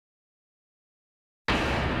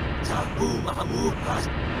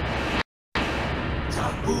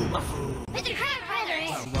Zoboomafoo. Mr. Kratt, brethren!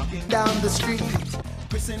 While walking down the street,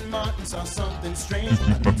 Chris and Martin saw something strange.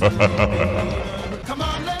 Come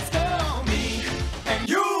on, let's go. Me and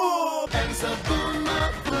you and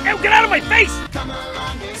Zoboomafoo. Ew, get out of my face! Come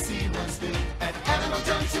along and see what's new. At Animal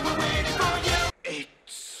Junction, we're waiting for you.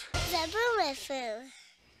 It's Zoboomafoo.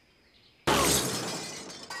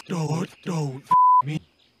 Don't me.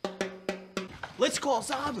 Let's call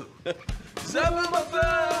Zabu.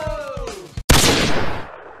 Zoboomafoo!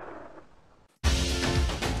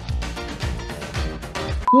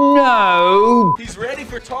 No! He's ready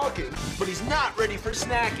for talking, but he's not ready for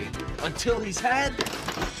snacking until he's had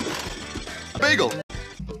a bagel.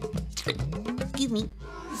 Excuse me.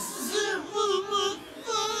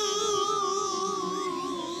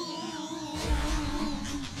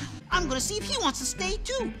 I'm gonna see if he wants to stay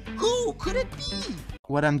too. Who could it be?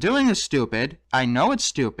 What I'm doing is stupid. I know it's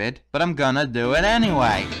stupid, but I'm gonna do it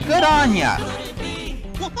anyway. Good on ya!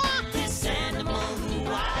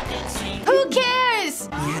 Who cares?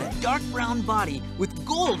 He had a dark brown body with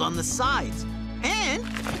gold on the sides. And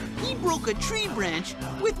he broke a tree branch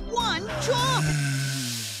with one chop.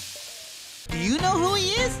 Do you know who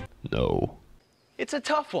he is? No. It's a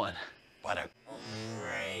tough one. What a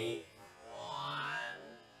Great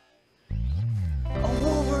one. A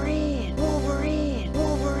wolverine. Wolverine. Wolverine.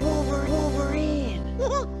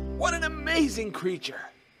 What an amazing creature.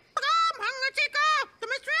 The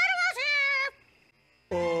Mr. Animal's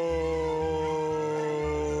here!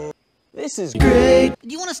 This is great. Do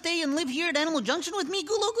you want to stay and live here at Animal Junction with me,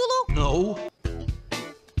 Gulo Gulo? No.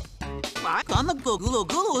 On the go, Gulo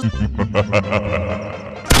Gulo.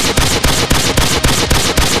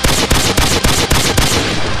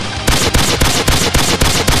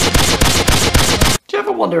 Do you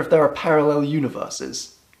ever wonder if there are parallel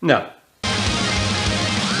universes? No.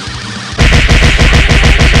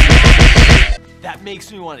 That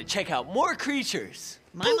makes me want to check out more creatures.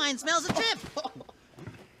 My mind smells a trip.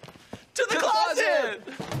 To the closet!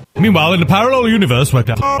 Meanwhile, in the parallel universe, where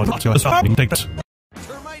take this.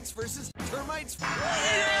 Termites versus termites.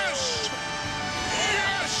 Yes!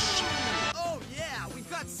 Yes! Oh yeah, we've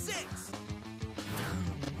got 6.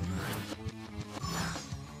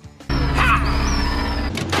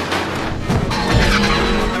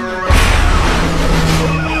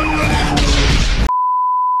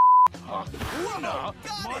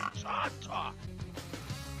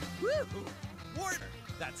 Warner,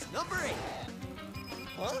 that's number 8.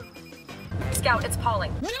 Huh? Scout, it's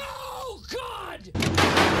Pauling. No, God!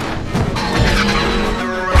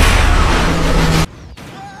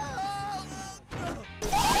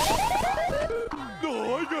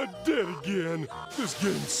 No, I got dead again. This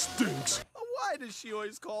game stinks. Why does she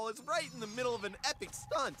always call us right in the middle of an epic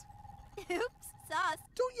stunt? Oops, sauce.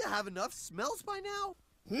 Don't you have enough smells by now?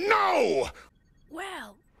 No!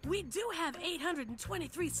 Well, we do have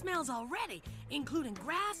 823 smells already, including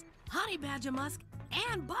grass, honey badger musk,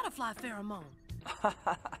 and butterfly pheromone.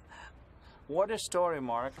 What a story,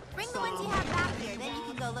 Mark. Bring the ones you have back here, then you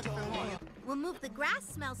can go look for more. We'll move the grass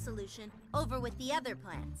smell solution over with the other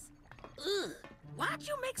plants. Ugh, why'd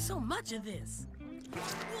you make so much of this?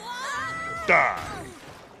 Die!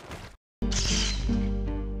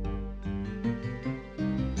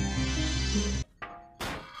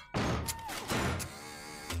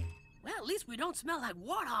 Well, at least we don't smell like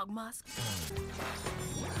warthog musk.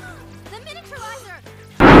 The miniaturizer!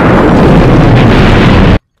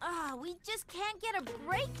 Ah, we just can't get a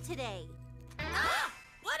break today. Ah,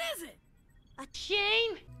 what is it? A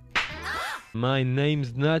Shane? My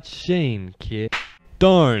name's not Shane, kid.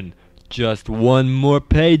 Darn, just one more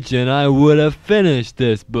page and I would have finished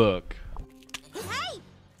this book. Hey,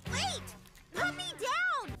 wait! Put me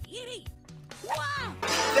down! Kitty! Wow!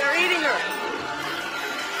 They're eating her!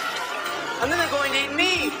 And then they're going to eat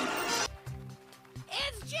me!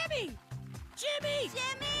 It's Jimmy! Jimmy!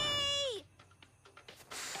 Jimmy!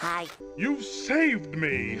 Hi. You saved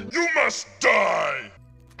me! You must die!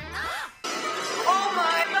 Oh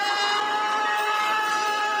my God!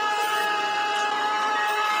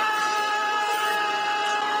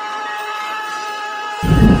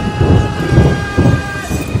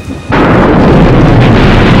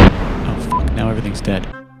 Oh fuck, now everything's dead.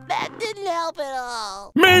 That didn't help at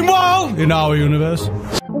all. Meanwhile, in our universe.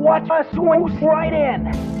 Watch us swoosh right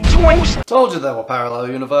in! Told you there were parallel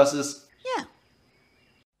universes. Yeah.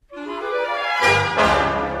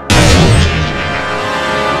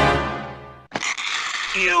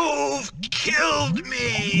 You've killed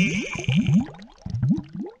me!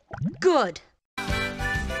 Good.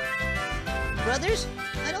 Brothers,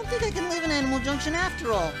 I don't think I can live in Animal Junction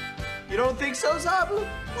after all. You don't think so, Zabu?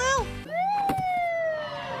 Well,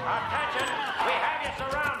 Attention! We have you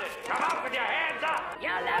surrounded! Come out with your hands up!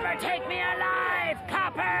 You'll never take me alive,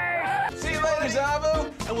 coppers! See you later,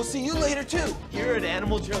 Zobo! And we'll see you later, too. You're an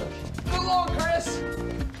animal junkie. Go long, Chris!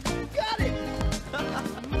 Got it!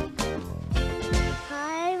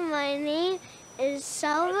 Hi, my name is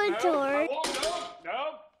Salvatore.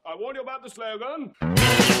 No, I warned you about the slogan.